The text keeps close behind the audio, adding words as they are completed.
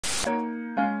We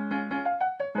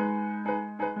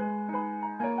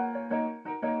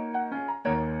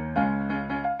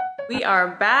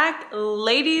are back,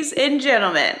 ladies and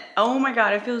gentlemen. Oh my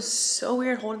God, it feels so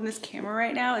weird holding this camera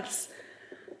right now. It's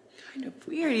kind of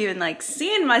weird even like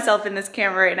seeing myself in this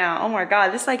camera right now. Oh my God,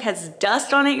 this like has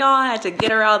dust on it, y'all. I had to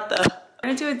get her out the... I'm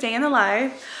gonna do a day in the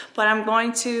life, but I'm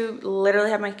going to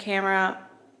literally have my camera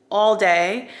all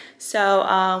day.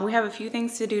 So we have a few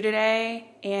things to do today,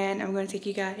 and I'm gonna take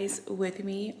you guys with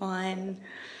me on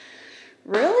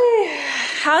really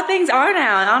how things are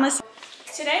now, honestly.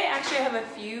 Today, actually, I have a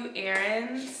few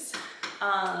errands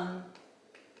to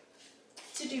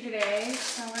do today.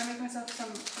 So I'm gonna make myself some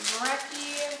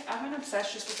brekkie. I've been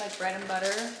obsessed just with like bread and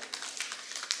butter.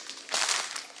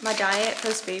 My diet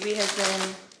post-baby has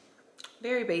been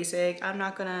very basic. I'm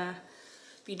not gonna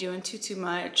be doing too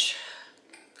much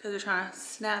because we're trying to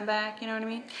snap back, you know what I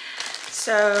mean?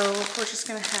 So we're just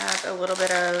gonna have a little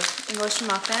bit of English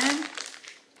muffin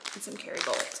and some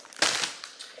Kerrygold.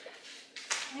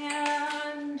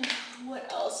 And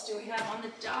what else do we have on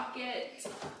the docket?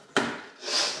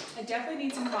 I definitely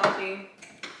need some coffee.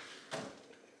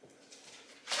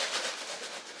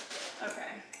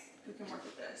 Okay, we can work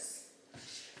with this.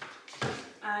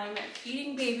 I'm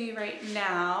feeding baby right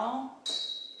now.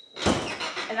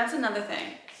 And that's another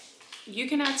thing. You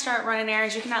cannot start running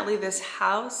errands, you cannot leave this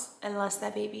house unless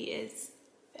that baby is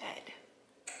fed.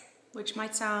 Which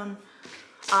might sound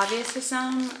obvious to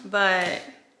some, but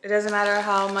it doesn't matter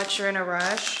how much you're in a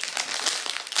rush.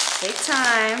 Take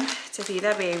time to feed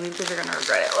that baby because you're gonna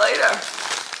regret it later.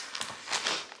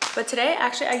 But today,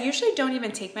 actually, I usually don't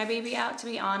even take my baby out, to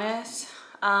be honest.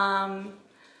 I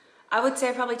would say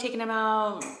I've probably taken him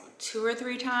out 2 or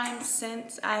 3 times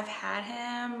since I've had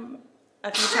him. A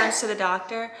few times to the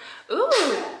doctor.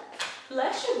 Ooh,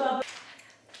 bless you, Bubba.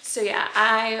 So yeah,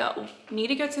 I need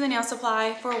to go to the nail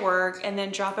supply for work and then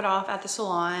drop it off at the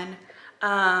salon.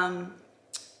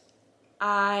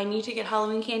 I need to get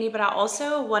Halloween candy, but I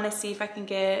also want to see if I can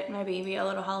get my baby a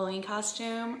little Halloween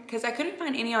costume because I couldn't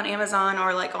find any on Amazon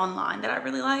or like online that I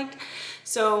really liked.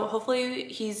 So hopefully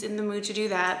he's in the mood to do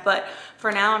that. But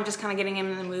for now, I'm just kind of getting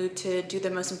him in the mood to do the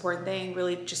most important thing,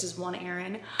 really just as one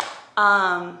errand.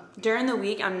 During the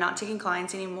week, I'm not taking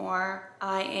clients anymore.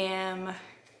 I am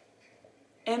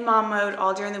in mom mode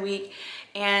all during the week,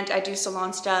 and I do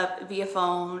salon stuff via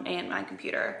phone and my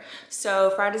computer. So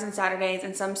Fridays and Saturdays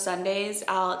and some Sundays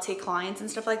I'll take clients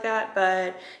and stuff like that,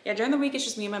 but yeah, during the week it's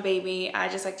just me and my baby. I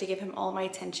just like to give him all my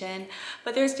attention,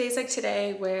 but there's days like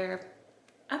today where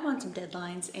I'm on some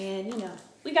deadlines and you know,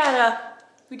 we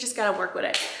just gotta work with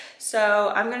it.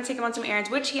 So I'm gonna take him on some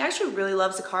errands, which he actually really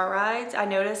loves the car rides. I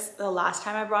noticed the last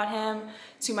time I brought him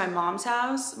to my mom's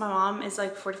house, my mom is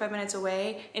like 45 minutes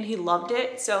away, and he loved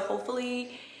it. So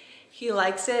hopefully he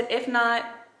likes it. If not,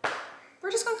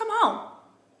 we're just gonna come home.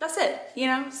 That's it, you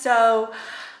know? So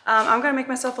I'm gonna make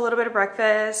myself a little bit of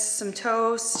breakfast, some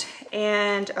toast,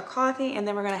 and a coffee, and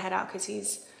then we're gonna head out because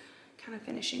he's kind of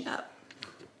finishing up.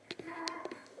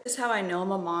 This is how I know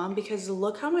I'm a mom, because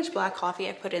look how much black coffee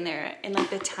I put in there in like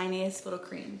the tiniest little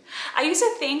cream. I used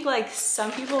to think like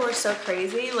some people were so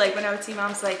crazy, like when I would see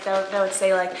moms like that would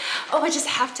say like, oh, I just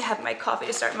have to have my coffee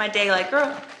to start my day. Like,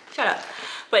 girl, shut up.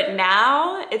 But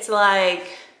now it's like,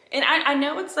 and I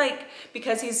know it's like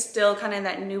because he's still kind of in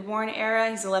that newborn era,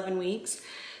 he's 11 weeks.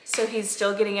 So he's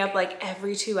still getting up like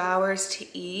every 2 hours to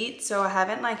eat. So I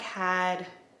haven't like had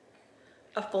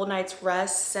a full night's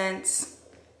rest since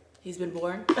he's been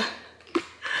born.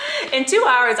 And 2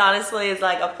 hours honestly is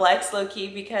like a flex low key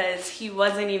because he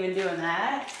wasn't even doing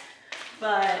that.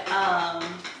 But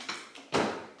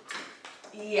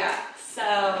yeah, so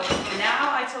now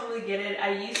I totally get it.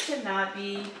 I used to not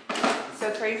be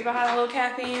so crazy about having a little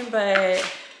caffeine, but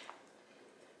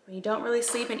when you don't really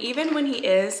sleep, and even when he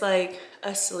is like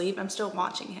asleep, I'm still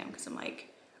watching him because I'm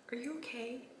like, are you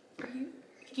okay? Are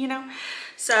you know?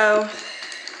 So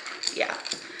yeah.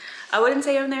 I wouldn't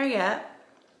say I'm there yet.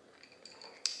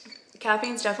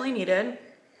 Caffeine's definitely needed.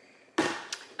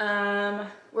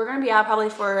 We're gonna be out probably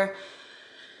for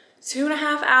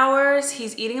 2.5 hours.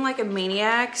 He's eating like a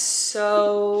maniac,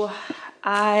 so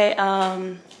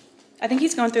I think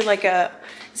he's going through like a,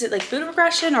 is it like food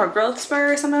regression or growth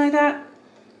spur or something like that?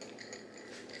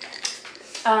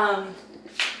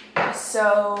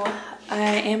 So I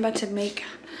am about to make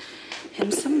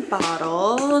him some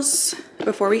bottles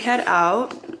before we head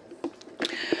out.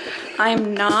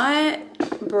 I'm not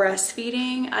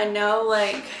breastfeeding. I know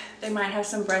like they might have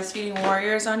some breastfeeding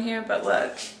warriors on here, but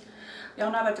look,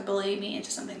 y'all not about to bully me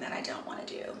into something that I don't want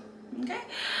to do, okay?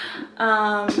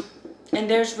 And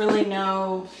there's really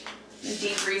no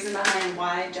deep reason behind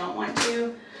why I don't want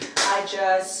to. I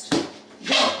just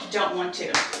don't want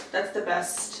to. That's the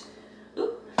best,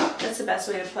 that's the best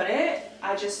way to put it.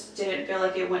 I just didn't feel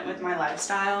like it went with my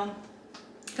lifestyle.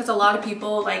 Because a lot of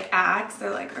people like ask, they're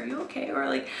like, are you okay? Or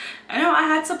like, I know I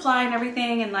had supply and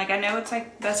everything, and like I know it's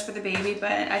like best for the baby,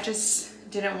 but I just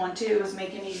didn't want to. It was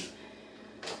making me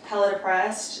hella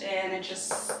depressed, and it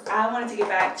just, I wanted to get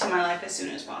back to my life as soon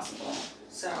as possible.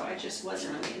 So I just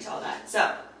wasn't really into all that.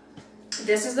 So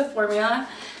this is the formula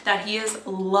that he is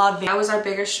loving. That was our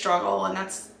biggest struggle, and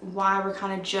that's why we're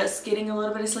kind of just getting a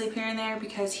little bit of sleep here and there,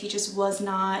 because he just was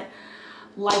not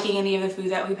liking any of the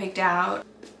food that we picked out.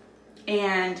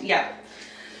 And yeah,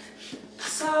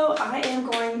 so I am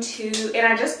going to, and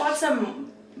I just bought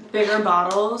some bigger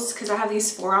bottles because I have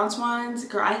these 4-ounce ones.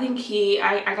 Girl, I think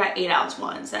I got 8-ounce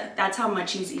ones. That's how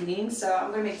much he's eating. So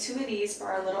I'm gonna make 2 of these for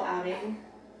our little outing.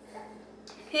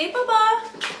 Hey,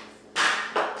 Bubba.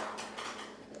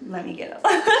 Let me get up.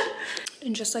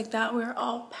 And just like that, we're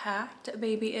all packed.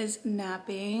 Baby is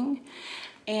napping,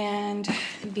 and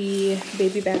the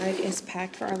baby bag is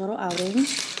packed for our little outing.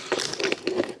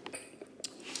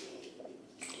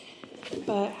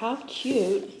 But how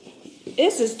cute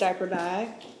is this diaper bag?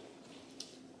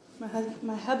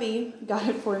 My hubby got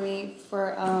it for me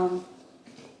for, I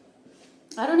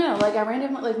don't know, like I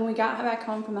randomly, like when we got back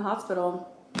home from the hospital,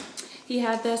 he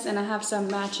had this, and I have some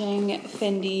matching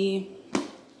Fendi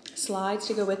slides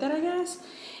to go with it, I guess.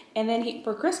 And then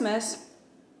for Christmas,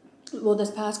 well,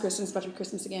 this past Christmas, about to be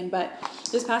Christmas again, but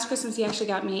this past Christmas, he actually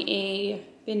got me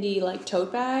a Fendi like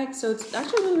tote bag. So it's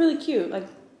actually really, really cute. Like,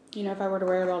 you know, if I were to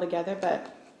wear it all together,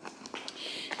 but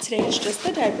today is just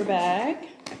the diaper bag.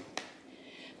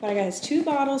 But I got his 2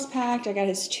 bottles packed. I got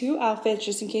his 2 outfits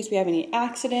just in case we have any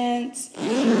accidents.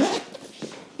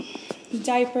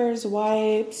 Diapers,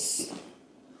 wipes,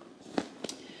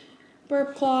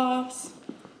 burp cloths,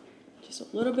 just a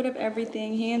little bit of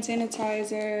everything, hand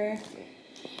sanitizer.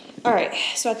 All right,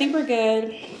 so I think we're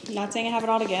good. I'm not saying I have it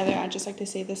all together. I just like to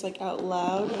say this like out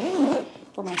loud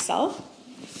for myself.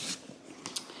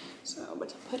 So I'm going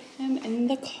to put him in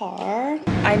the car.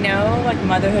 I know like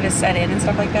motherhood is set in and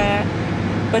stuff like that,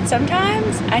 but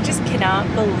sometimes I just cannot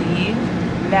believe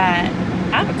that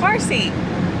I have a car seat.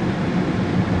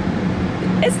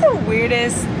 It's the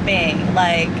weirdest thing.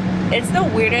 Like, it's the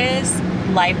weirdest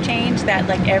life change that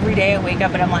like every day I wake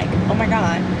up and I'm like, oh my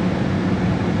God,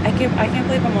 I can't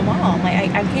believe I'm a mom.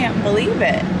 Like I can't believe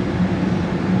it.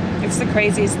 It's the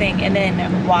craziest thing. And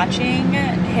then watching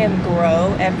him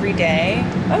grow every day.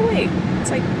 Oh wait,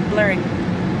 it's like blurring.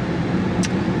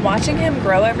 Watching him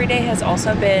grow every day has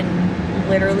also been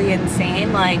literally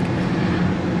insane. Like,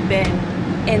 been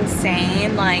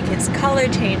insane. Like, his color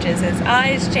changes, his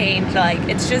eyes change. Like,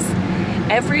 it's just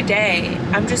every day.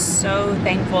 I'm just so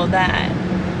thankful that,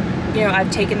 you know,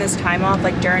 I've taken this time off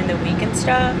like during the week and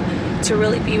stuff to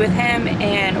really be with him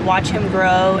and watch him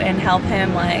grow and help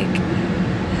him. Like,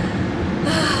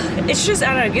 it's just,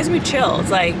 I don't know, it gives me chills.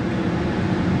 Like,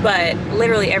 but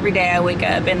literally every day I wake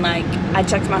up and like I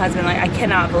text my husband like, I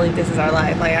cannot believe this is our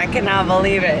life. Like, I cannot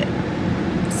believe it.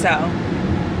 So,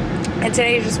 and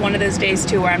today is just one of those days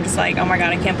too where I'm just like, oh my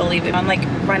God, I can't believe it. I'm like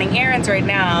running errands right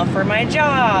now for my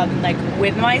job, and like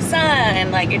with my son,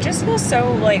 and like it just feels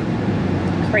so like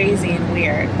crazy and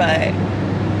weird. But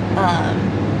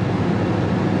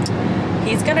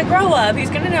he's gonna grow up, he's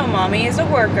gonna know mommy is a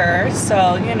worker.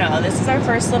 So, you know, this is our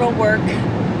first little work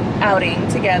outing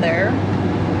together.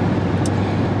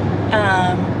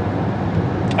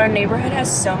 Our neighborhood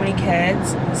has so many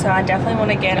kids, so I definitely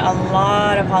want to get a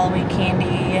lot of Halloween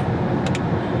candy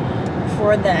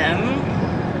for them.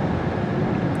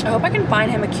 I hope I can find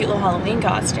him a cute little Halloween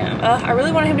costume. I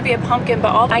really want him to be a pumpkin,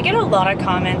 but I get a lot of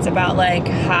comments about like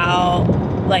how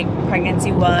like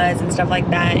pregnancy was and stuff like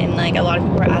that, and like a lot of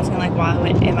people were asking like why I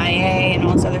went MIA and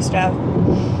all this other stuff.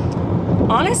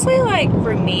 Honestly, like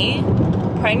for me,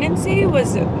 pregnancy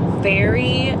was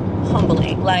very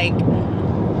humbling. Like,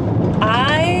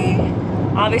 I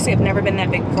obviously have never been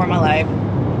that big before in my life,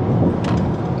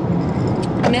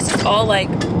 and this is all like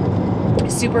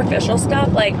superficial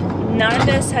stuff. Like, none of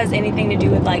this has anything to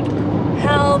do with like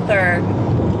health or,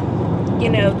 you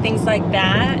know, things like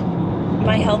that.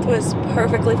 My health was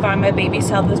perfectly fine. My baby's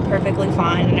health was perfectly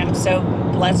fine, and I'm so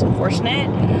blessed and fortunate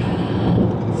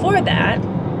for that.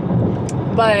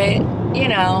 But, you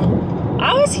know,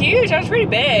 I was huge. I was pretty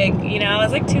big. You know, I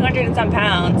was like 200 and some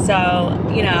pounds.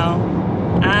 So, you know,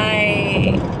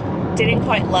 I didn't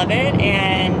quite love it,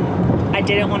 and I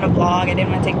didn't want to vlog. I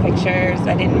didn't want to take pictures.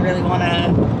 I didn't really want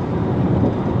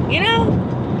to, you know,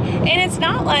 and it's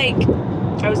not like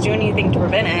I was doing anything to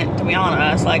prevent it, to be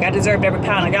honest. Like, I deserved every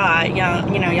pound I got. Yeah,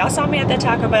 you know, y'all saw me at the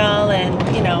Taco Bell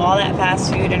and, you know, all that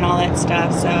fast food and all that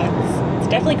stuff, so it's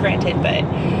definitely granted, but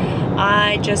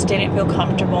I just didn't feel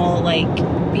comfortable, like,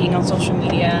 being on social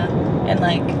media and,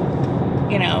 like,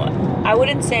 you know, I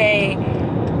wouldn't say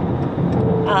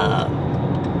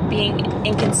being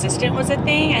inconsistent was a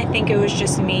thing. I think it was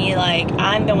just me, like,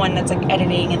 I'm the one that's like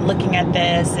editing and looking at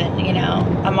this, and you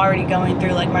know, I'm already going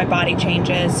through like my body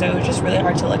changes, so it was just really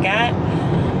hard to look at.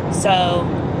 So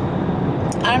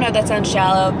I don't know if that sounds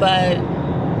shallow, but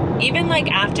even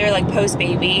like after like post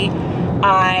baby,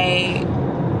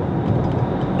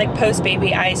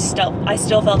 I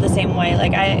still felt the same way.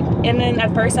 Like, and then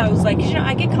at first I was like, you know,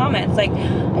 I get comments like,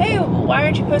 hey, why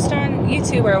aren't you posting on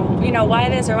YouTube, or, you know, why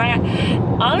this or why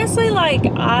not? Honestly, like,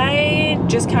 I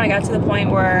just kind of got to the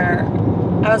point where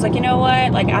I was like, you know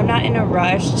what, like, I'm not in a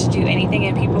rush to do anything,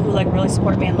 and people who like really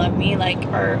support me and love me, like,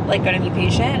 are like gonna be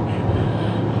patient.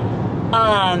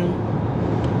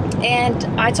 And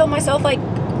I told myself, like,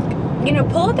 you know,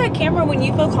 pull up that camera when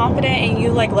you feel confident and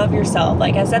you like love yourself.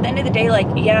 Like, I said, at the end of the day, like,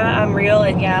 yeah, I'm real,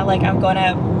 and yeah, like, I'm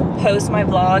gonna post my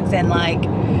vlogs and like,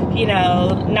 you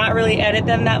know, not really edit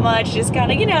them that much, just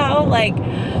kind of, you know, like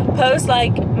post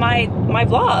like my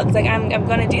vlogs. Like, I'm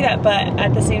gonna do that, but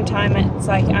at the same time, it's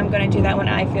like I'm gonna do that when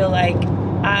I feel like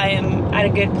I'm at a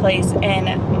good place in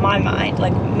my mind,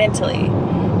 like mentally.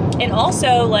 And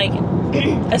also, like,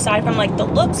 aside from like the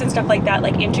looks and stuff like that,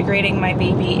 like integrating my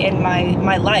baby in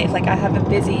my life, like, I have a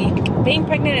busy, being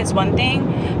pregnant is one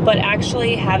thing, but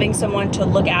actually having someone to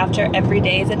look after every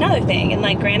day is another thing. And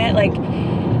like, granted, like,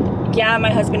 yeah,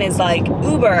 my husband is like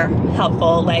uber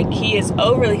helpful, like, he is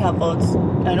overly helpful. It's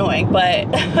annoying, but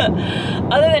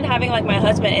other than having like my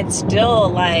husband, it's still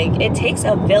like, it takes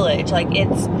a village. Like,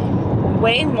 it's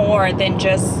way more than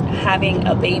just having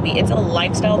a baby. It's a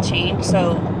lifestyle change.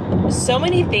 So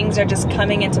many things are just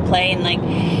coming into play. And like,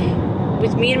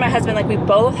 with me and my husband, like, we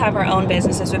both have our own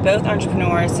businesses, we're both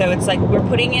entrepreneurs, so it's like we're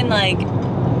putting in like,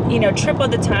 you know, triple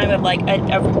the time of like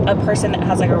a person that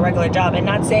has like a regular job. And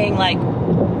not saying like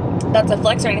that's a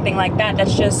flex or anything like that,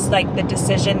 that's just like the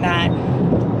decision that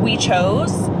we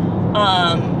chose.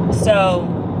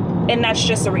 And that's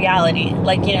just a reality.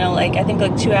 Like, you know, like, I think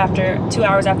like 2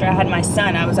 hours after I had my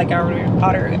son, I was like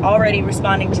already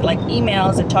responding to like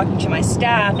emails and talking to my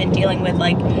staff and dealing with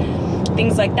like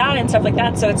things like that and stuff like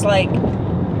that. So it's like,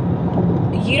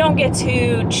 you don't get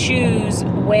to choose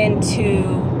when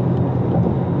to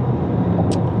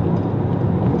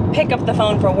pick up the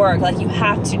phone for work. Like, you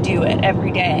have to do it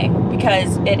every day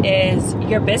because it is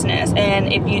your business.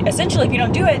 And if you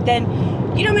don't do it, then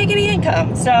you don't make any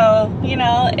income. So, you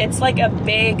know, it's like a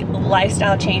big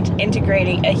lifestyle change,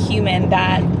 integrating a human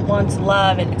that wants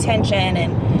love and attention,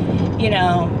 and, you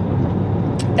know,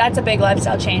 that's a big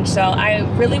lifestyle change. So I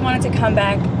really wanted to come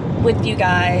back with you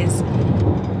guys,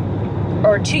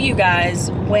 or to you guys,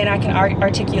 when I can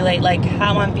articulate like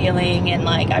how I'm feeling, and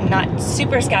like, I'm not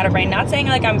super scatterbrained. Not saying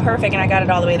like I'm perfect and I got it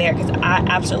all the way there, because I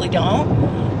absolutely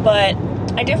don't, but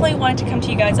I definitely wanted to come to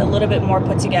you guys a little bit more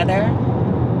put together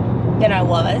than I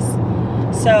was.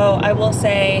 So I will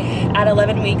say, at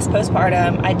 11 weeks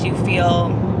postpartum, I do feel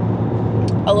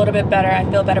a little bit better. I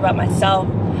feel better about myself.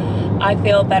 I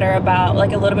feel better about,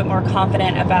 like, a little bit more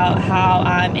confident about how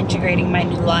I'm integrating my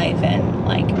new life, and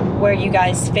like where you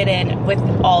guys fit in with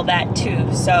all that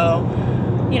too. So,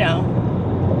 you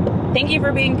know, thank you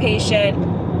for being patient.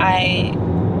 I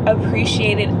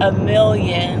appreciate it a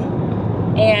million,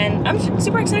 and I'm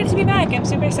super excited to be back. I'm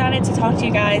super excited to talk to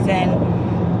you guys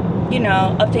and, you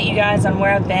know, update you guys on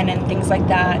where I've been and things like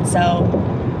that. So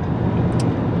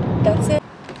that's it.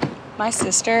 My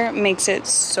sister makes it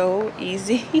so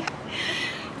easy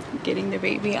getting the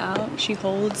baby out. She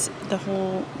holds the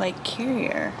whole like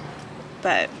carrier,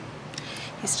 but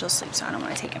he still sleeps, so I don't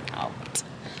want to take him out.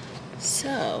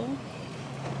 So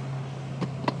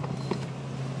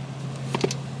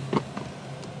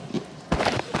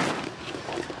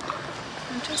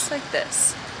just like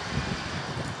this.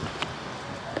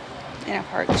 And I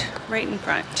parked right in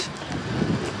front.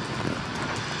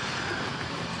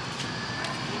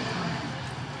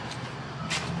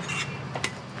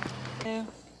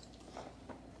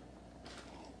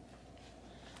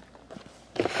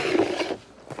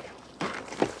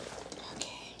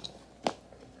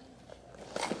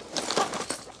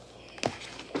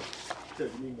 So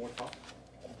you need more top?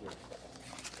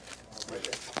 Right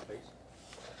there, please.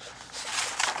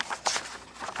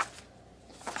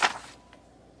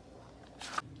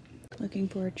 Looking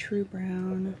for a true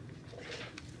brown.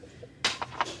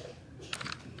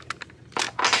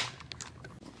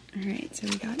 Alright, so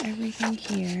we got everything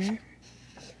here.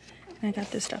 I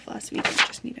got this stuff last week. I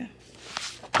just need to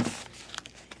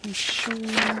make sure.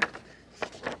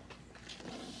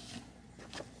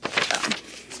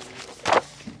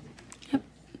 Yep.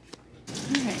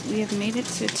 Alright, we have made it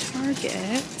to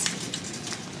Target.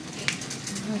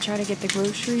 I'm gonna try to get the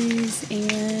groceries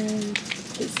and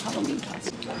this Halloween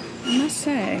costume. I must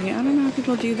say, I don't know how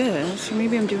people do this, or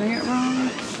maybe I'm doing it wrong.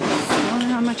 I don't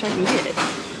know how much I can get.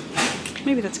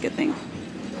 Maybe that's a good thing.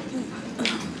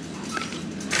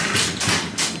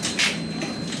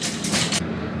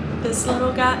 This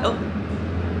little guy, oh,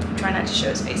 try not to show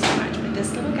his face too much, but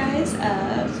this little guy is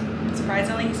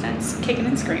surprisingly, he's not kicking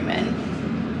and screaming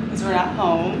because we're not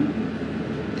home.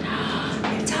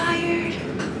 You're tired.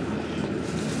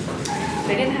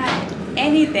 They didn't have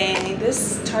anything.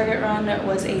 This Target run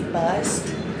was a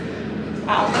bust.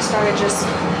 I almost started just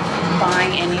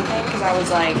buying anything because I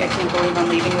was like, I can't believe I'm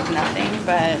leaving with nothing,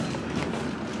 but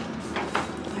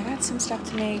I got some stuff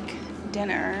to make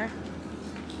dinner.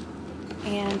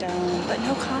 And, but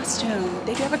no costume.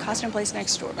 They do have a costume place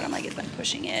next door, but I'm like, is that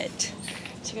pushing it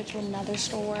to go to another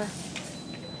store?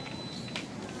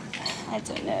 I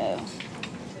don't know.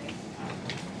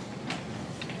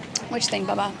 Which thing,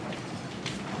 Baba?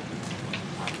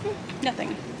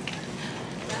 Nothing.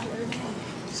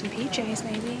 Some PJs,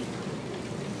 maybe.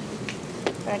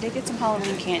 But I did get some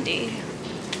Halloween candy.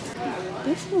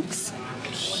 This looks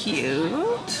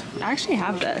cute. I actually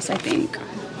have this, I think.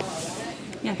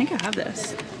 Yeah, I think I have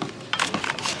this.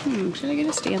 Should I get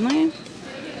a Stanley?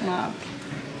 No.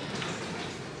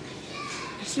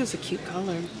 This is a cute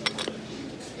color.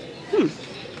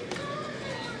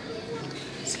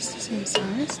 Is this the same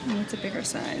size? No, it's a bigger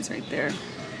size right there.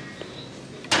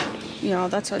 Y'all,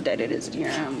 that's how dead it is in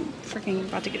here. I'm freaking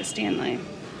about to get a Stanley.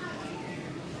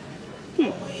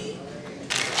 Wait,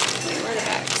 where are the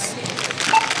bags?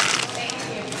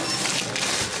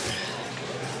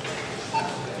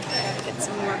 Get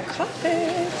some more coffee.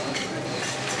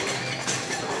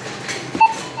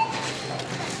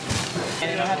 And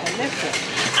you don't have to lift it.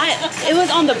 It was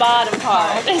on the bottom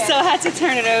part, okay. So I had to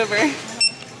turn it over.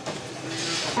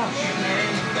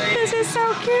 This is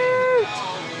so cute.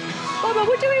 Baba,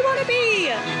 what do we want to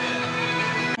be?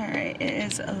 Alright, it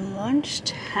is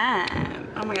lunchtime.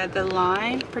 Oh my god, the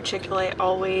line for Chick-fil-A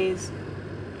always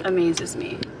amazes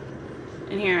me.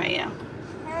 And here I am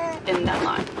in that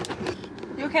line.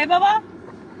 You okay, Baba?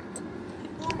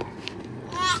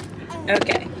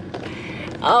 Okay.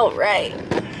 Alright.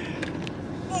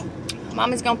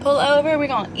 Mama's gonna pull over. We're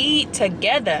gonna eat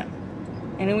together.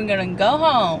 And then we're gonna go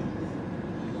home.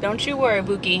 Don't you worry,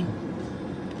 Bookie.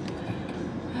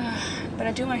 But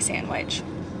I do my sandwich.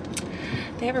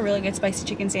 They have a really good spicy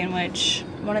chicken sandwich.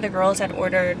 One of the girls had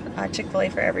ordered Chick-fil-A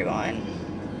for everyone.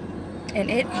 And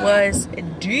it was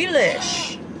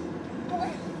delish.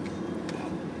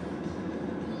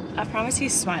 I promise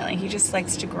he's smiling. He just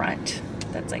likes to grunt.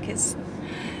 That's like his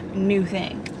new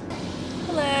thing.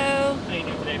 Hello. How you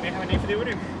doing today? May I have a name for the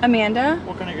order? Amanda.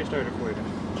 What can I get started for you?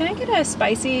 Can I get a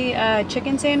spicy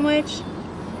chicken sandwich?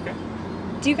 Okay.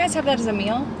 Do you guys have that as a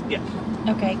meal? Yes.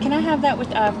 Okay. Can I have that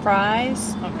with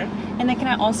fries? Okay. And then can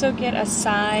I also get a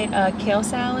side kale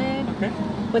salad? Okay.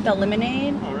 With a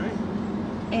lemonade? All right.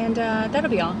 And that'll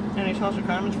be all. Any sauce or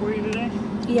condiments for you today?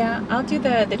 Yeah, I'll do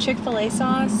the Chick-fil-A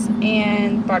sauce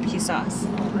and barbecue sauce.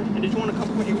 All right. And did you want to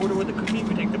come with your order with a cookie?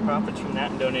 We take the profits from that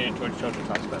and donate it towards Children's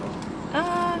Hospital.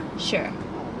 Sure.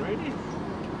 Alrighty.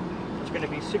 It's going to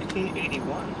be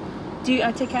 $16.81. Do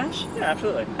you take cash? Yeah,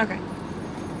 absolutely. Okay.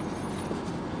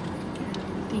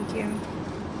 Thank you.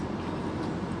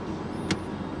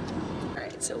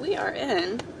 Alright, so we are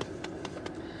in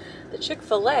the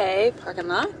Chick-fil-A parking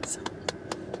lot.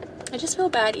 I just feel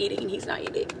bad eating and he's not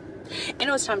eating. And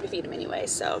it was time to feed him anyway,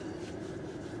 so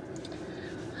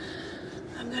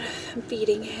I'm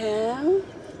feeding him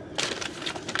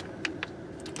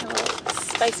a little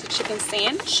spicy chicken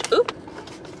sandwich. Ooh,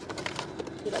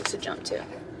 he likes to jump too.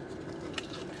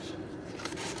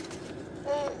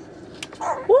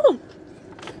 Woo!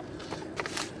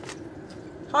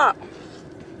 Hot.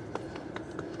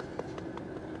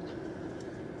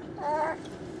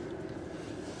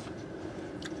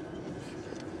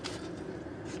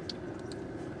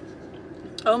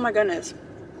 Oh my goodness.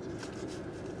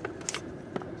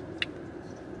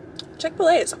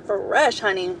 Chick-fil-A is fresh,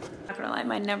 honey. I'm not gonna lie,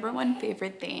 my #1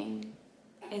 favorite thing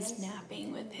is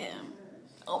napping with him.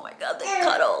 Oh my god, the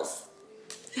cuddles.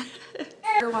 We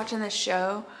were watching this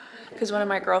show because one of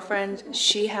my girlfriends,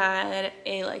 she had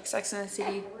a like Sex and the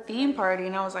City theme party,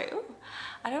 and I was like, ooh,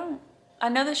 I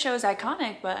know the show is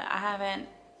iconic, but I haven't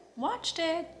watched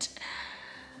it.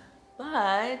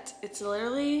 But it's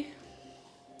literally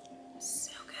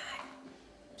so good.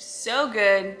 so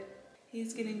good.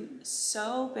 He's getting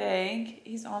so big.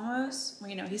 He's almost, well,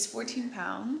 you know, he's 14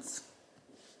 pounds.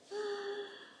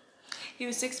 He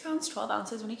was 6 pounds, 12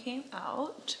 ounces when he came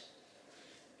out.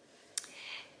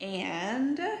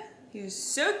 And he was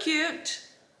so cute,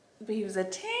 but he was a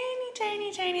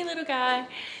tiny little guy.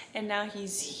 And now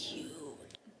he's huge.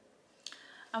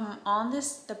 I'm on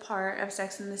the part of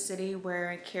Sex and the City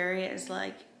where Carrie is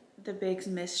like the big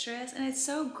mistress, and it's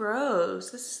so gross.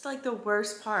 This is like the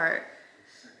worst part.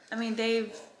 I mean,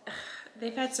 they've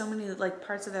had so many like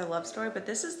parts of their love story, but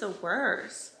this is the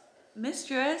worst.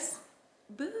 Mistress,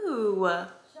 boo.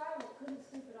 Charlotte couldn't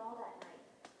sleep at all that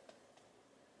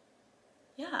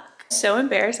night. Yuck. So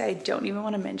embarrassed I don't even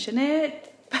want to mention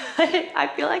it, but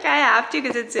I feel like I have to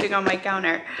because it's sitting on my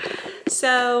counter.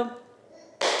 So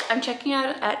I'm checking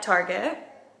out at Target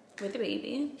with the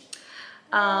baby.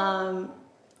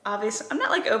 Obviously, I'm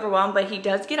not like overwhelmed, but he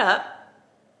does get up.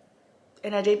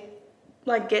 And I did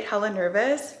like get hella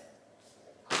nervous.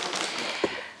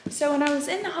 So when I was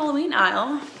in the Halloween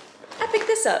aisle, I picked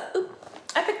this up.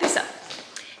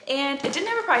 And it didn't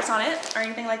have a price on it or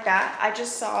anything like that. I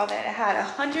just saw that it had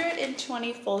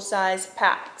 120 full-size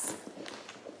packs.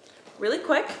 Really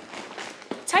quick,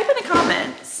 type in the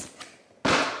comments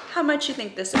how much you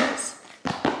think this is.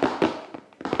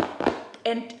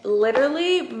 And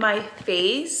literally my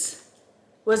face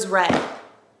was red.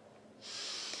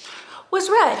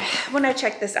 When I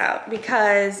checked this out and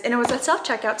it was a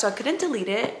self-checkout, so I couldn't delete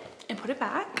it and put it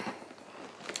back.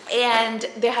 And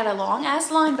they had a long ass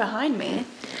line behind me.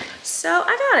 So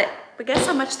I got it, but guess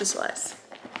how much this was?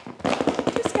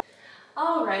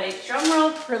 All right, drum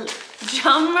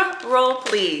roll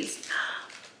please.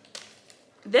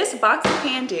 This box of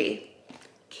candy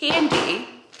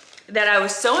that I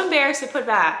was so embarrassed to put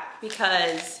back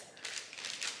because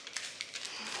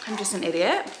I'm just an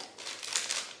idiot,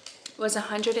 was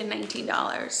 $119.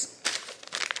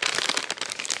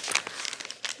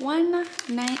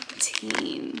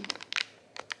 $119.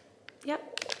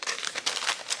 Yep.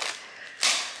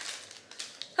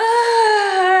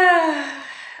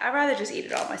 I'd rather just eat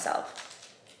it all myself.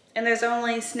 And there's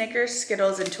only Snickers,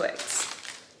 Skittles, and Twix.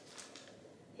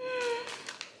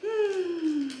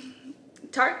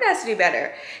 Target has to do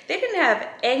better. They didn't have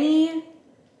any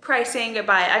pricing to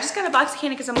buy it. I just got a box of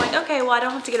candy because I'm like, okay, well, I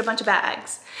don't have to get a bunch of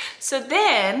bags. So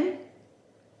then,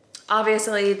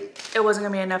 obviously, it wasn't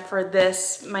gonna be enough for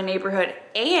this, my neighborhood,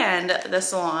 and the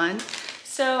salon.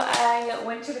 So I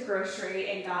went to the grocery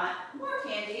and got more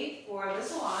candy for the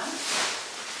salon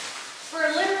for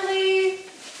literally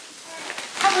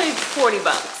probably 40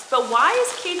 bucks. But why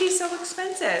is candy so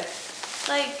expensive?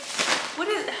 Like, what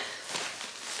is...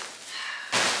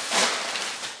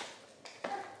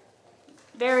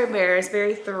 Very embarrassed,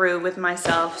 very through with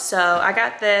myself. So I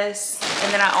got this,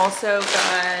 and then I also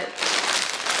got,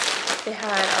 they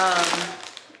had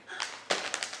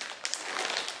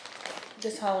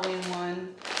this Halloween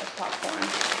one of popcorn.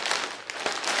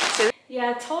 So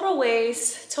yeah, total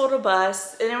waste, total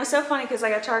bust. And it was so funny because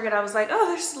like at Target, I was like, oh,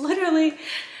 there's literally,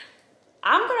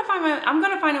 I'm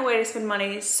gonna find a way to spend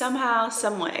money somehow,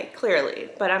 some way, clearly.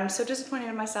 But I'm so disappointed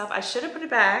in myself. I should have put it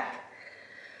back.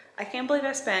 I can't believe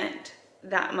I spent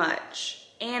that much.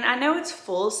 And I know it's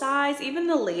full size. Even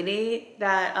the lady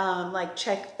that like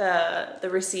checked the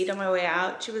receipt on my way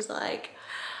out, she was like,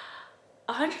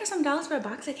 $100 some for a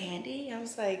box of candy. I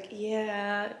was like,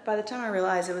 yeah. By the time I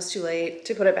realized it was too late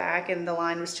to put it back and the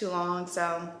line was too long,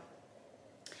 so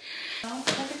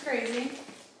nothing crazy.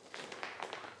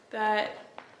 But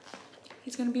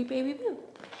he's gonna be baby boo.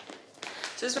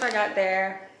 So this is what I got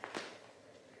there.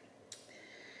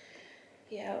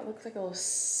 Yeah, it looks like a little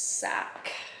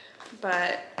sack,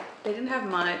 but they didn't have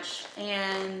much,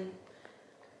 and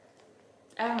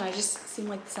I don't know, it just seemed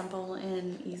like simple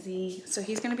and easy. So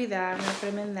he's gonna be that. I'm gonna put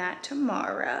him in that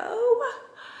tomorrow.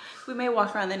 We may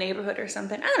walk around the neighborhood or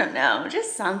something. I don't know,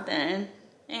 just something.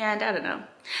 And I don't know.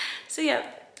 So yeah,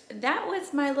 that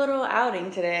was my little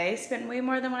outing today. Spent way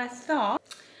more than what I thought.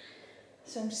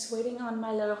 So I'm just waiting on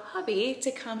my little hubby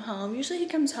to come home. Usually he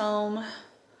comes home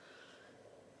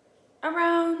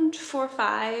around 4 or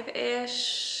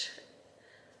 5-ish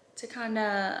to kind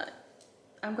of,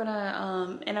 I'm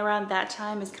gonna, and around that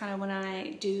time is kind of when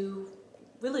I do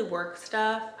really work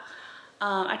stuff.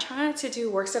 I try not to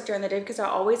do work stuff during the day because I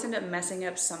always end up messing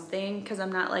up something because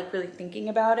I'm not like really thinking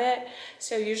about it.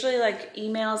 So usually like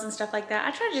emails and stuff like that,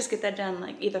 I try to just get that done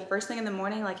like either first thing in the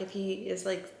morning, like if he is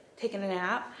like taking a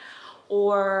nap,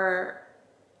 or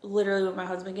literally when my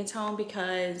husband gets home,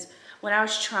 because when I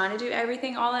was trying to do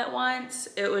everything all at once,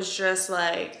 it was just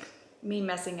like me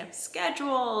messing up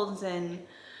schedules and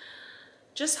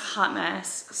just a hot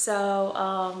mess.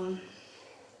 So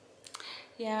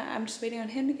yeah, I'm just waiting on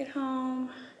him to get home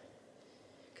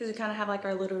because we kind of have like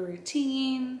our little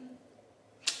routine,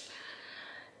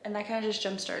 and that kind of just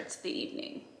jump starts the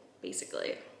evening.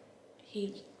 Basically,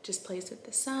 he just plays with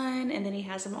the sun, and then he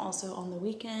has him also on the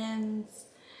weekends,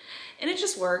 and it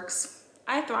just works.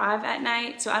 I thrive at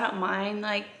night, so I don't mind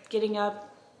like getting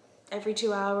up every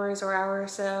 2 hours or hour or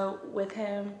so with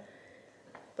him.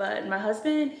 But my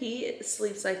husband, he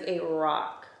sleeps like a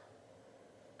rock.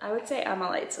 I would say I'm a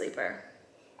light sleeper.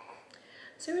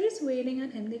 So we're just waiting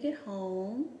on him to get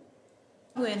home.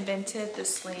 Who invented the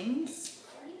slings?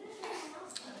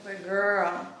 But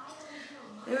girl,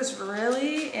 it was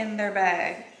really in their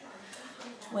bag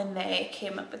when they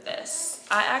came up with this.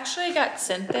 I actually got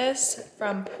sent this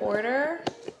from Porter.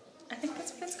 I think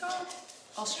that's what it's called.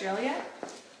 Australia.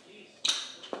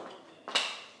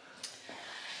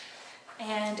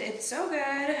 And it's so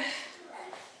good.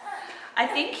 I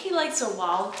think he likes a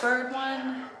wild bird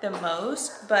one the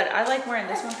most, but I like wearing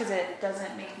this one because it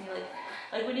doesn't make me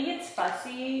like when he gets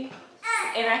fussy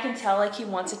and I can tell like he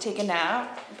wants to take a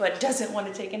nap but doesn't want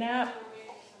to take a nap.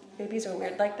 Babies are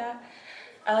weird like that.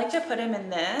 I like to put him in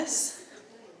this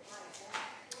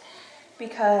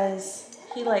because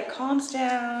he like calms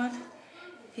down.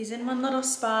 He's in one little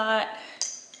spot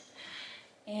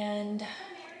and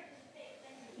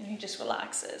he just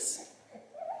relaxes.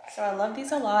 So I love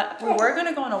these a lot. We were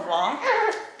gonna go on a walk,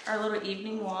 our little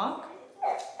evening walk.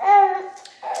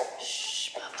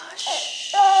 Shh, Bubba,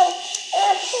 shh.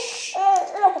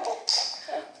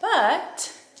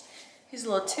 But he's a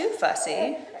little too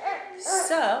fussy.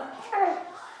 So,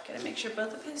 gotta make sure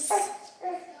both of his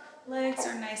legs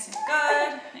are nice and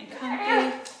good and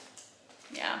comfy.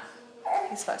 Yeah,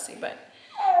 he's fussy, but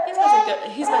he's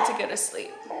about to go to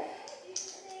sleep.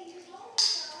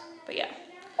 But yeah,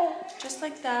 just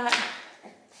like that.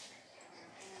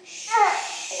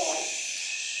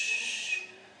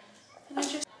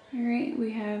 All right,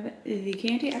 we have the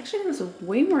candy. Actually, there's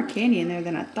way more candy in there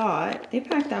than I thought. They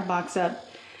packed that box up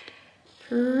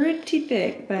pretty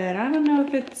thick, but I don't know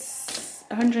if it's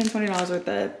 $120 worth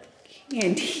of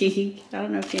candy. I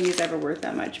don't know if candy's ever worth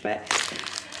that much, but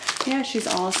yeah, she's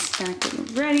all stacked and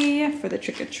ready for the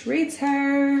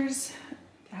trick-or-treaters.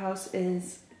 The house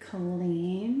is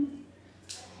clean.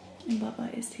 And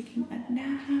Bubba is taking a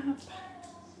nap.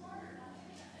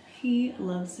 He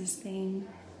loves this thing.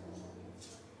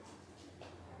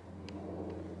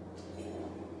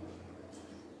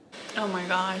 Oh my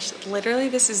gosh, literally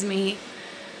this is me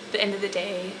the end of the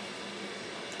day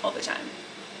all the time.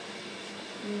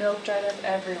 Milk dried up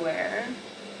everywhere.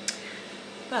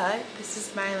 But this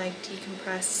is my like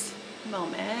decompress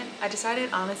moment. I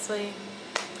decided honestly,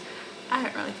 I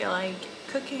don't really feel like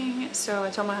cooking, so I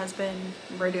told my husband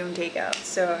we're doing takeout.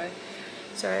 So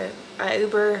I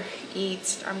Uber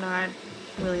Eats. I'm not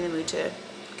really in the mood to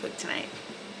cook tonight.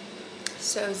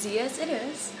 So Zia's it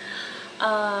is.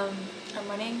 I'm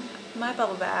running my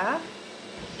bubble bath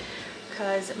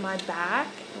because my back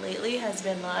lately has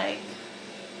been like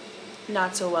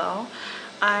not so well.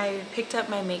 I picked up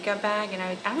my makeup bag and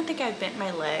I don't think I bent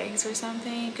my legs or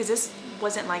something because this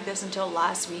wasn't like this until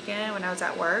last weekend when I was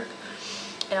at work.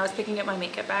 And I was picking up my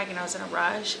makeup bag and I was in a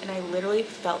rush and I literally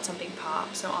felt something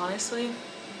pop. So honestly,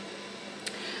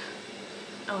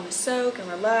 I want to soak and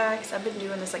relax. I've been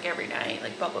doing this like every night,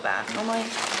 like bubble bath. Normally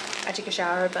I take a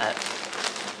shower, but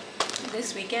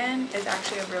this weekend is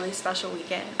actually a really special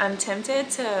weekend. I'm tempted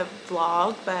to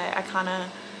vlog, but I kind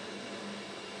of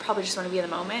probably just want to be in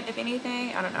the moment, if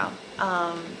anything. I don't know.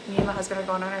 Me and my husband are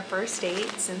going on our first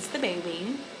date since the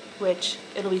baby, which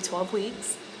it'll be 12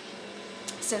 weeks.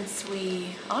 Since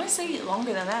we, honestly,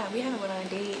 longer than that. We haven't went on a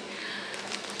date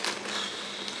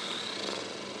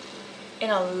in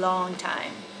a long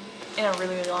time. In a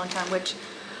really, really long time, which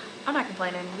I'm not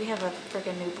complaining. We have a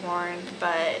freaking newborn,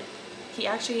 but he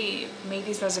actually made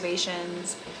these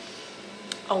reservations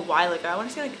a while ago. I want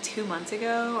to say like 2 months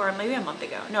ago, or maybe a month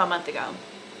ago. No, a month ago.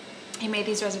 He made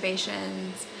these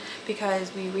reservations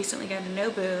because we recently got a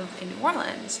Nobu in New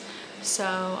Orleans.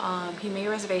 So he made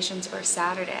reservations for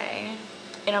Saturday.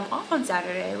 And I'm off on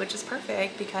Saturday, which is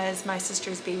perfect because my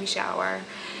sister's baby shower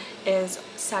is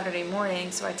Saturday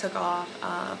morning. So I took off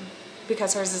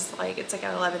because hers is like, it's like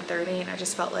at 11:30 and I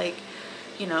just felt like,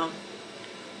 you know,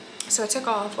 so I took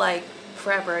off like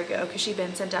forever ago because she'd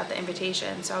been sent out the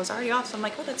invitation. So I was already off. So I'm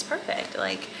like, oh, that's perfect.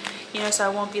 Like, you know, so I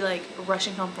won't be like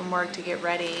rushing home from work to get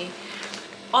ready.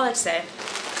 All that to say,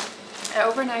 I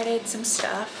overnighted some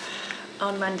stuff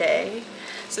on Monday.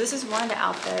 So this is one of the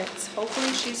outfits.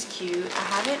 Hopefully she's cute. I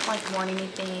haven't like worn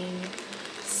anything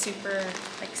super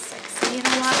like sexy in a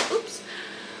while. Oops.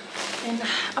 And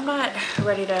I'm not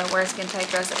ready to wear a skin tight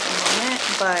dress at the moment,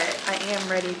 but I am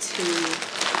ready to,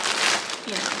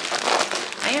 you know,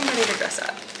 I am ready to dress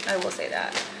up. I will say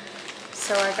that.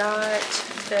 So I got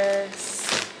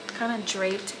this kind of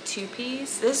draped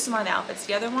two-piece. This is one of the outfits.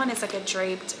 The other one is like a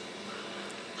draped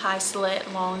high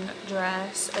slit long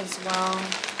dress as well.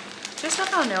 Just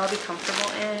stuff I know I'll be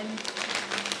comfortable in.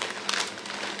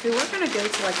 We were gonna go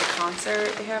to like a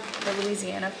concert. They have the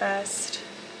Louisiana Fest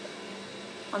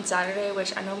on Saturday,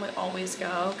 which I normally always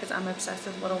go because I'm obsessed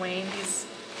with Lil Wayne. He's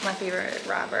my favorite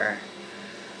rapper.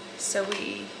 So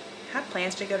we had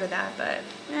plans to go to that, but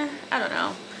I don't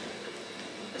know.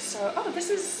 So, oh, this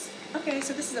is, okay,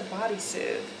 so this is a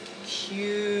bodysuit.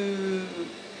 Cute.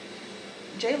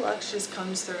 J Lux just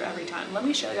comes through every time. Let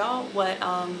me show y'all what,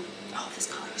 oh,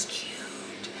 this color is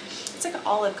cute. It's like an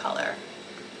olive color.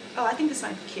 Oh, I think this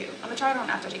might be cute. I'm gonna try it on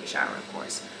after I take a shower, of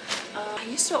course. I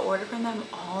used to order from them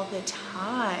all the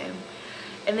time.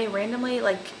 And they randomly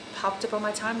like popped up on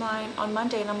my timeline on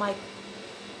Monday and I'm like,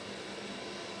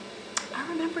 I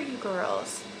remember you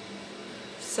girls.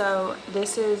 So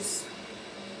this is,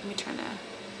 let me try to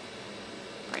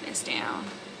bring this down.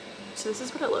 So this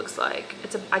is what it looks like.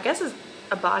 It's a, I guess it's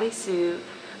a bodysuit.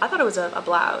 I thought it was a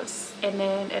blouse. And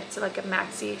then it's like a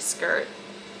maxi skirt.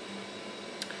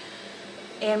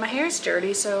 And my hair is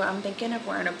dirty, so I'm thinking of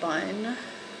wearing a bun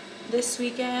this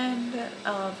weekend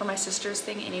for my sister's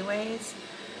thing anyways.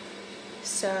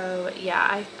 So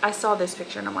yeah, I saw this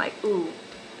picture and I'm like, ooh,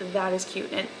 that is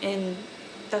cute. And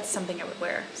that's something I would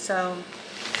wear. So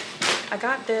I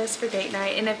got this for date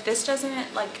night. And if this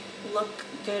doesn't like look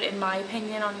good in my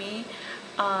opinion on me,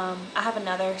 I have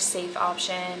another safe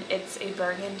option. It's a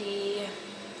burgundy.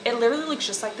 It literally looks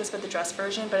just like this but the dress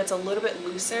version, but it's a little bit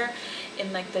looser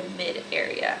in like the mid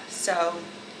area. So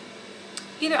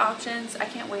either options, I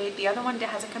can't wait. The other one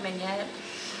hasn't come in yet,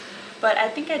 but I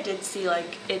think I did see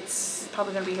like it's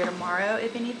probably gonna be here tomorrow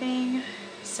if anything.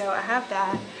 So I have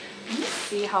that. Let me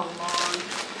see how long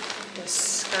this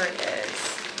skirt is.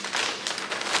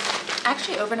 I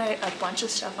actually overnight a bunch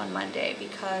of stuff on Monday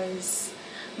because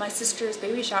my sister's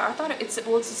baby shower, I thought it's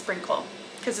a sprinkle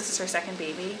because this is her second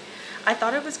baby. I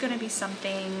thought it was going to be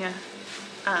something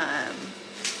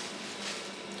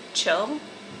chill.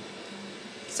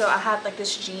 So I had like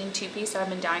this jean two-piece that I've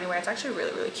been dying to wear. It's actually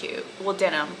really, really cute. Well,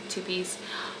 denim two-piece.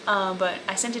 But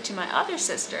I sent it to my other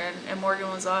sister and Morgan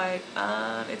was like,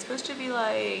 it's supposed to be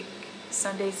like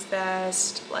Sunday's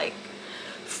best, like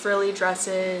frilly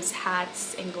dresses,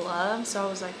 hats, and gloves. So I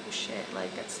was like, oh shit,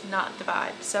 like that's not the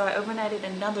vibe. So I overnighted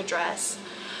another dress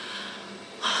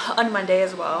on Monday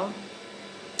as well.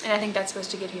 And I think that's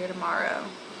supposed to get here tomorrow.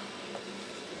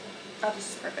 Oh,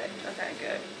 this is perfect. Okay,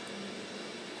 good.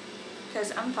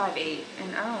 Because I'm 5'8"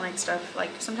 and I don't like stuff,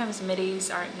 like sometimes middies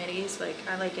aren't middies. Like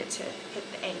I like it to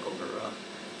hit the ankle, girl.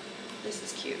 This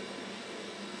is cute.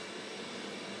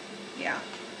 Yeah.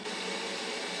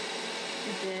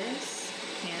 This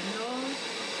candle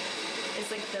is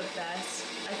like the best,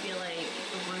 I feel like,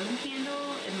 room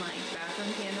candle and like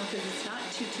bathroom candle because it's not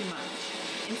too much.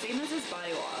 And same as this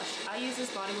body wash. I use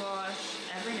this body wash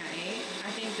every night.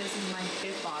 I think this is my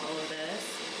 5th bottle of this.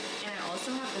 And I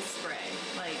also have the spray.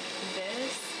 Like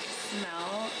this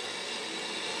smell,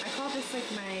 I call this like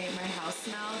my house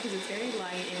smell because it's very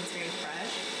light and it's very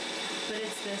fresh. But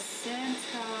it's the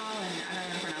Santal, and I don't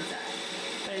know how to pronounce that.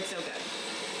 But it's so good.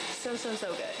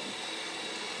 So good.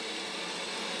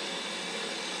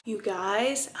 You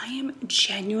guys, I am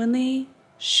genuinely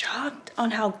shocked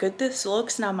on how good this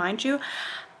looks. Now mind you,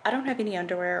 I don't have any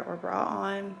underwear or bra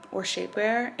on or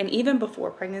shapewear, and even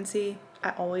before pregnancy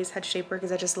I always had shapewear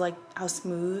because I just like how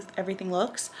smooth everything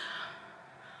looks.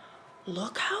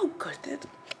 Look how good this,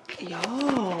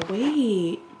 y'all,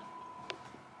 wait,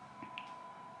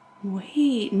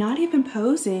 not even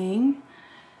posing.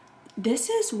 This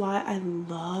is why I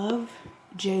love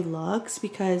J Lux,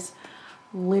 because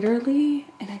literally,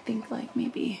 and I think like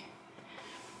maybe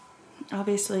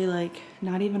obviously like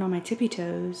not even on my tippy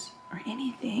toes or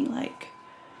anything, like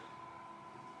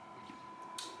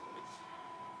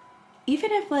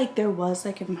even if like there was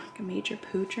like a major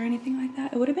pooch or anything like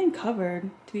that, it would have been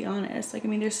covered, to be honest. Like I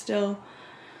mean there's still,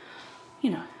 you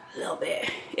know, a little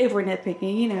bit, if we're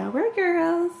nitpicking, you know, we're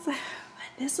girls. But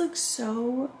this looks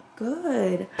so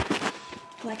good.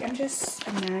 Like I'm just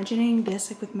imagining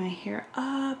this like with my hair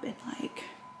up and like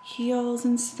heels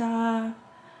and stuff.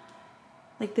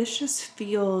 Like this just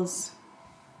feels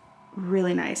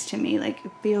really nice to me. Like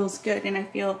it feels good and I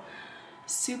feel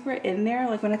super in there.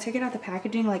 Like when I took it out the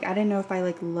packaging, like I didn't know if I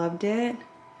like loved it,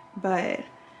 but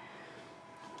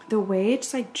the way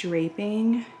it's like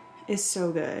draping is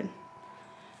so good.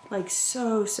 Like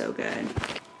so good.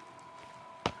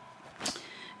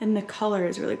 And the color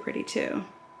is really pretty too.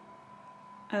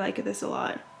 I like this a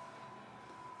lot.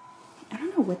 I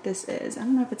don't know what this is. I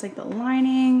don't know if it's like the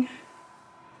lining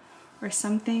or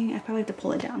something. I probably have to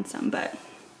pull it down some, but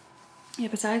yeah,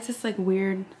 besides this like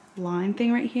weird line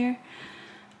thing right here,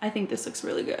 I think this looks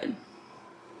really good.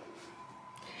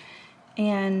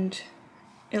 And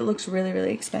it looks really,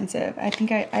 really expensive. I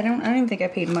think I don't even think I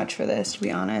paid much for this, to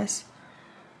be honest.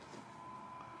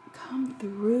 Come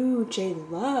through, J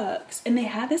Lux. And they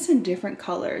have this in different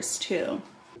colors too.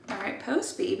 All right,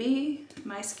 post baby,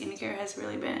 my skincare has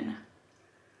really been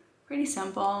pretty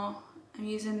simple. I'm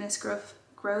using this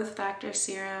growth factor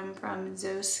serum from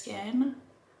Zoe Skin,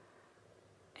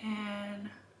 and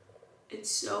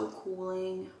it's so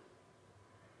cooling.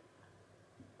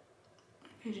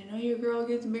 Because you know your girl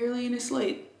gets barely any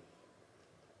sleep.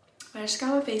 But I just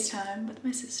got a FaceTime with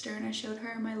my sister and I showed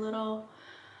her my little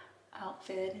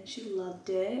outfit and she loved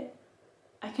it.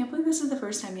 I can't believe this is the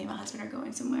first time me and my husband are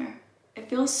going somewhere. It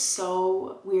feels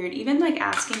so weird. Even like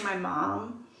asking my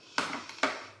mom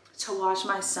to watch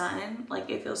my son, like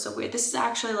it feels so weird. This is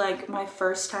actually like my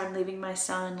first time leaving my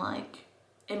son, like,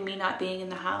 and me not being in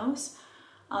the house.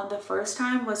 The first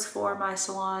time was for my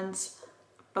salon's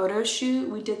photo shoot.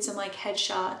 We did some like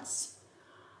headshots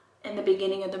in the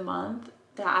beginning of the month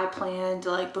that I planned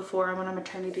like before I went on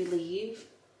maternity leave.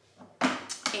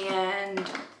 And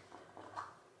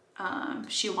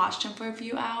she watched him for a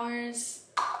few hours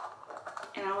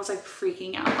and I was like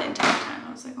freaking out the entire time.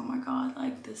 I was like, oh my God,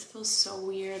 like this feels so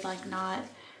weird, like not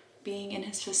being in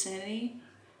his vicinity.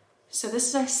 So this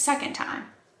is our second time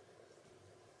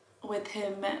with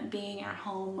him being at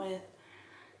home with,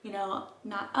 you know,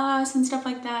 not us and stuff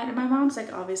like that. And my mom's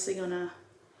like obviously gonna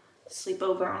sleep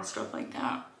over and stuff like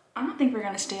that. I don't think we're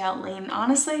gonna stay out late.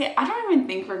 Honestly, I don't even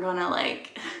think we're gonna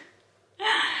like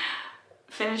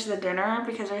finish the dinner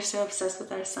because we're so obsessed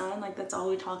with our son. Like that's all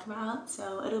we talk about.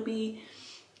 So it'll be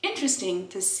interesting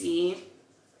to see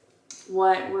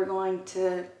what we're going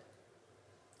to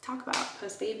talk about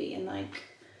post baby and like,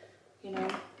 you know,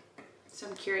 so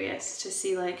I'm curious to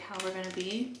see like how we're gonna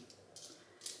be.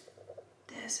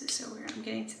 This is so weird. I'm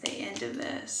getting to the end of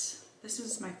this. This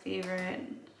is my favorite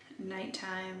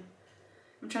nighttime.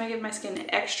 I'm trying to give my skin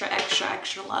extra, extra,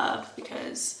 extra love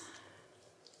because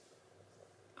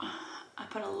I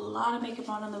put a lot of makeup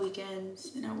on the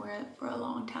weekends and I wear it for a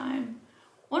long time.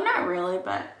 Well, not really,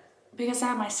 but because I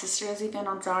have my sister's event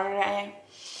on Saturday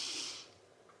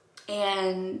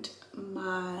and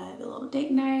my little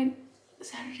date night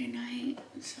Saturday night,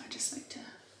 so I just like to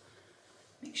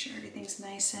make sure everything's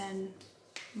nice and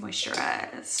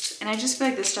moisturized. And I just feel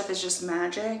like this stuff is just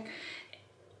magic.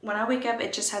 When I wake up,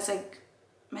 it just has like,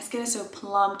 my skin is so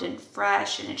plumped and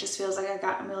fresh and it just feels like I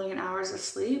got a million hours of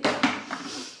sleep.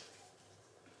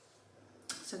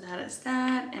 So that is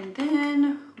that. And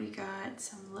then we got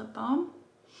some lip balm.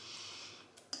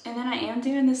 And then I am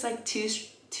doing this like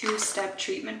two-step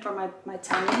treatment for my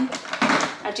tummy.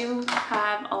 I do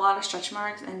have a lot of stretch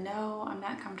marks and no, I'm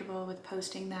not comfortable with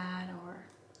posting that or,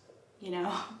 you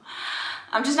know,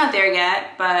 I'm just not there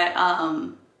yet, but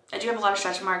I do have a lot of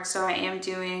stretch marks, so I am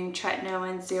doing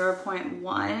tretinoin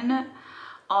 0.1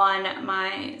 on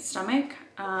my stomach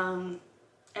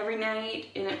every night,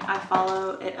 and I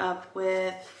follow it up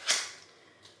with,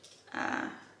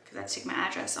 because I have to take my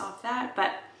address off that,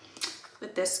 but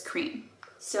with this cream.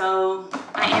 So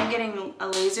I am getting a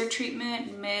laser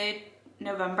treatment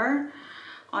mid-November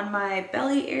on my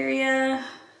belly area.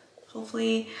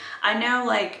 Hopefully, I know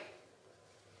like,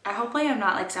 hopefully I'm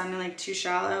not like sounding like too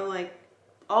shallow. Like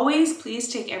always,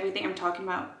 please take everything I'm talking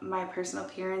about, my personal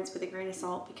appearance, with a grain of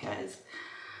salt, because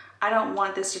I don't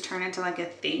want this to turn into like a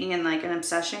thing and like an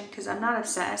obsession, because I'm not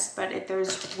obsessed, but if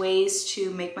there's ways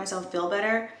to make myself feel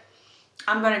better,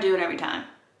 I'm gonna do it every time.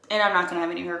 And I'm not gonna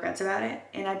have any regrets about it.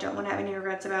 And I don't wanna have any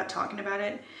regrets about talking about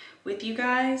it with you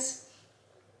guys.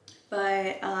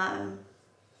 But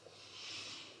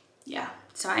yeah,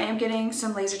 so I am getting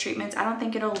some laser treatments. I don't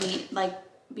think it'll be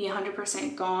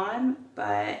 100% gone,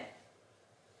 but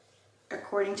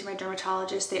according to my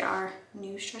dermatologist, they are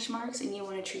new stretch marks and you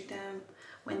want to treat them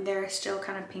when they're still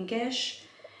kind of pinkish.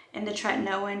 And the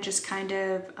tretinoin just kind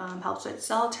of helps with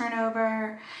cell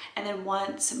turnover. And then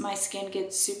once my skin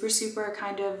gets super, super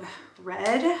kind of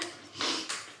red,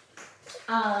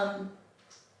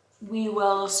 we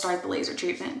will start the laser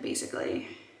treatment basically.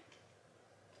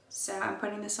 So I'm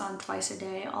putting this on twice a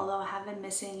day, although I have been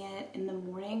missing it in the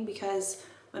morning because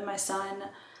when my son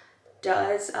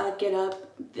does get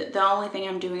up, the only thing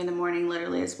I'm doing in the morning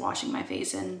literally is washing my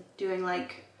face and doing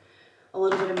like a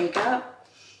little bit of makeup.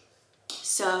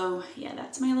 So yeah,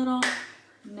 that's my little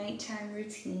nighttime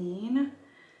routine.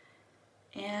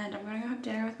 and I'm gonna go have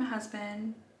dinner with my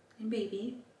husband and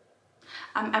baby.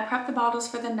 I prepped the bottles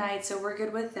for the night, so we're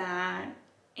good with that.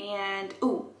 And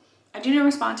ooh, I do need to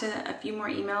respond to a few more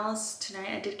emails tonight.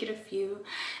 I did get a few.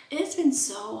 It's been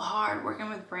so hard working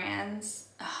with brands.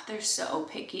 Ugh, they're so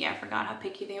picky. I forgot how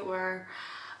picky they were.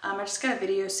 I just got a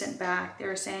video sent back. They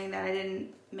were saying that I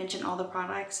didn't mention all the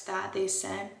products that they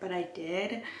sent, but I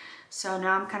did. So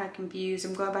now I'm kind of confused.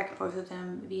 I'm going back and forth with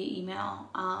them via email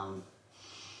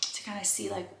to kind of see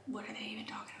like, what are they even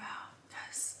talking about?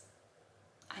 Because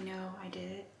I know I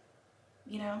did,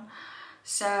 you know?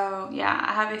 So yeah,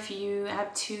 I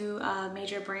have two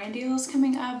major brand deals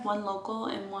coming up, one local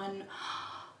and one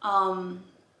on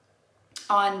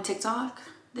TikTok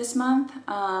this month.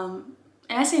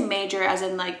 And I say major as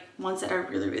in like ones that I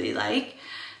really, really like.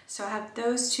 So I have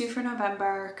those two for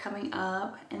November coming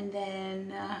up, and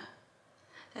then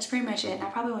that's pretty much it. And I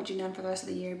probably won't do none for the rest of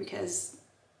the year because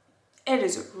it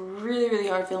is really, really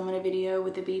hard filming a video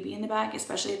with the baby in the back,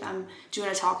 especially if I'm doing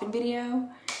a talking video,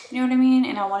 you know what I mean?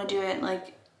 And I want to do it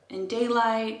like in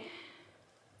daylight.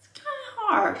 It's kind of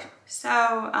hard.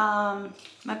 So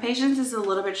my patience is a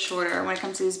little bit shorter when it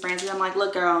comes to these brands. I'm like,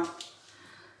 look girl,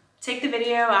 take the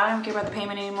video. I don't care about the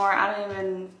payment anymore. I don't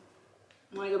even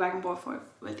want to go back and forth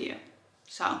with you.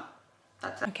 So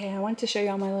that's it. Okay, I want to show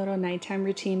y'all my little nighttime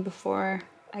routine before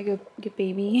I go get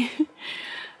baby.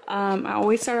 I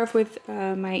always start off with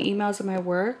my emails on my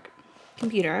work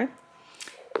computer.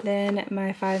 Then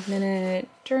my 5-minute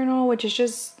journal, which is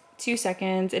just 2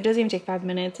 seconds. It doesn't even take 5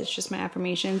 minutes. It's just my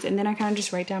affirmations. And then I kind of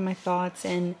just write down my thoughts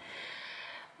and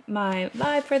my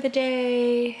vibe for the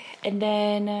day. And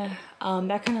then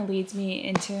that kind of leads me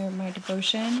into my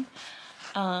devotion.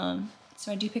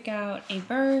 So I do pick out a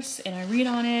verse and I read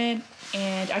on it.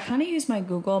 And I kind of use my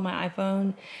Google, my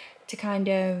iPhone, to kind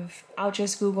of, I'll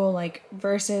just Google like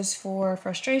verses for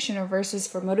frustration or verses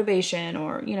for motivation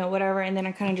or, you know, whatever. And then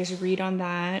I kind of just read on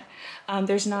that.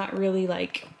 There's not really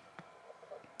like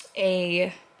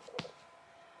a,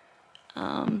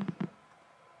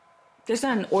 there's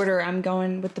not an order I'm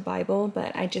going with the Bible,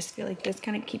 but I just feel like this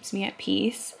kind of keeps me at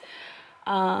peace.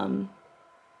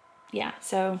 Yeah,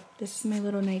 so this is my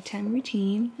little nighttime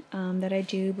routine that I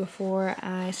do before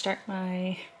I start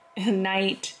my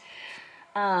night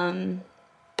my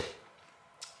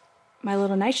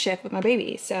little night shift with my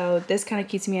baby. So this kind of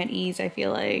keeps me at ease. I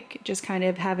feel like just kind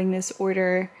of having this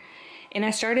order. And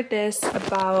I started this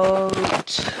about,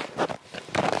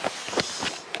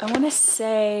 I want to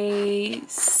say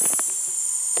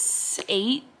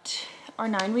 8 or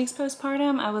 9 weeks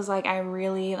postpartum. I was like, I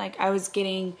was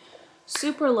getting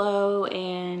super low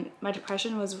and my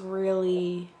depression was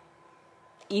really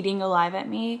eating alive at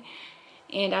me.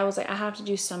 And I was like, I have to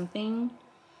do something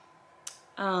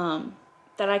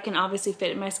that I can obviously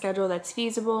fit in my schedule that's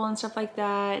feasible and stuff like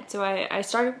that. So I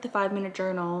started with the 5-minute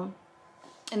journal,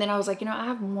 and then I was like, you know, I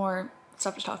have more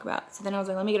stuff to talk about. So then I was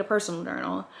like, let me get a personal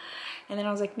journal. And then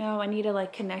I was like, no, I need to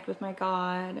like connect with my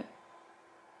God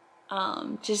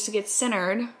just to get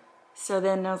centered. So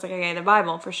then I was like, okay, the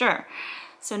Bible for sure.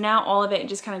 So now all of it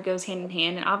just kind of goes hand in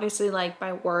hand. And obviously like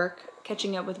my work,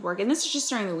 catching up with work, and this is just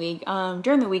during the week.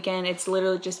 During the weekend, it's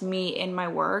literally just me and my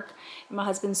work. And my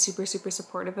husband's super, super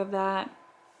supportive of that.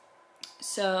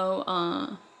 So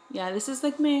yeah, this is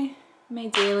like my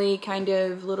daily kind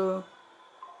of little,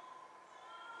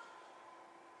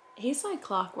 he's like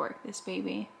clockwork, this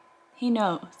baby. He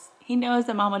knows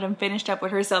that mama done finished up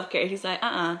with her self-care. He's like,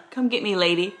 come get me,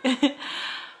 lady.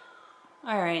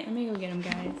 All right, let me go get him,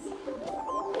 guys.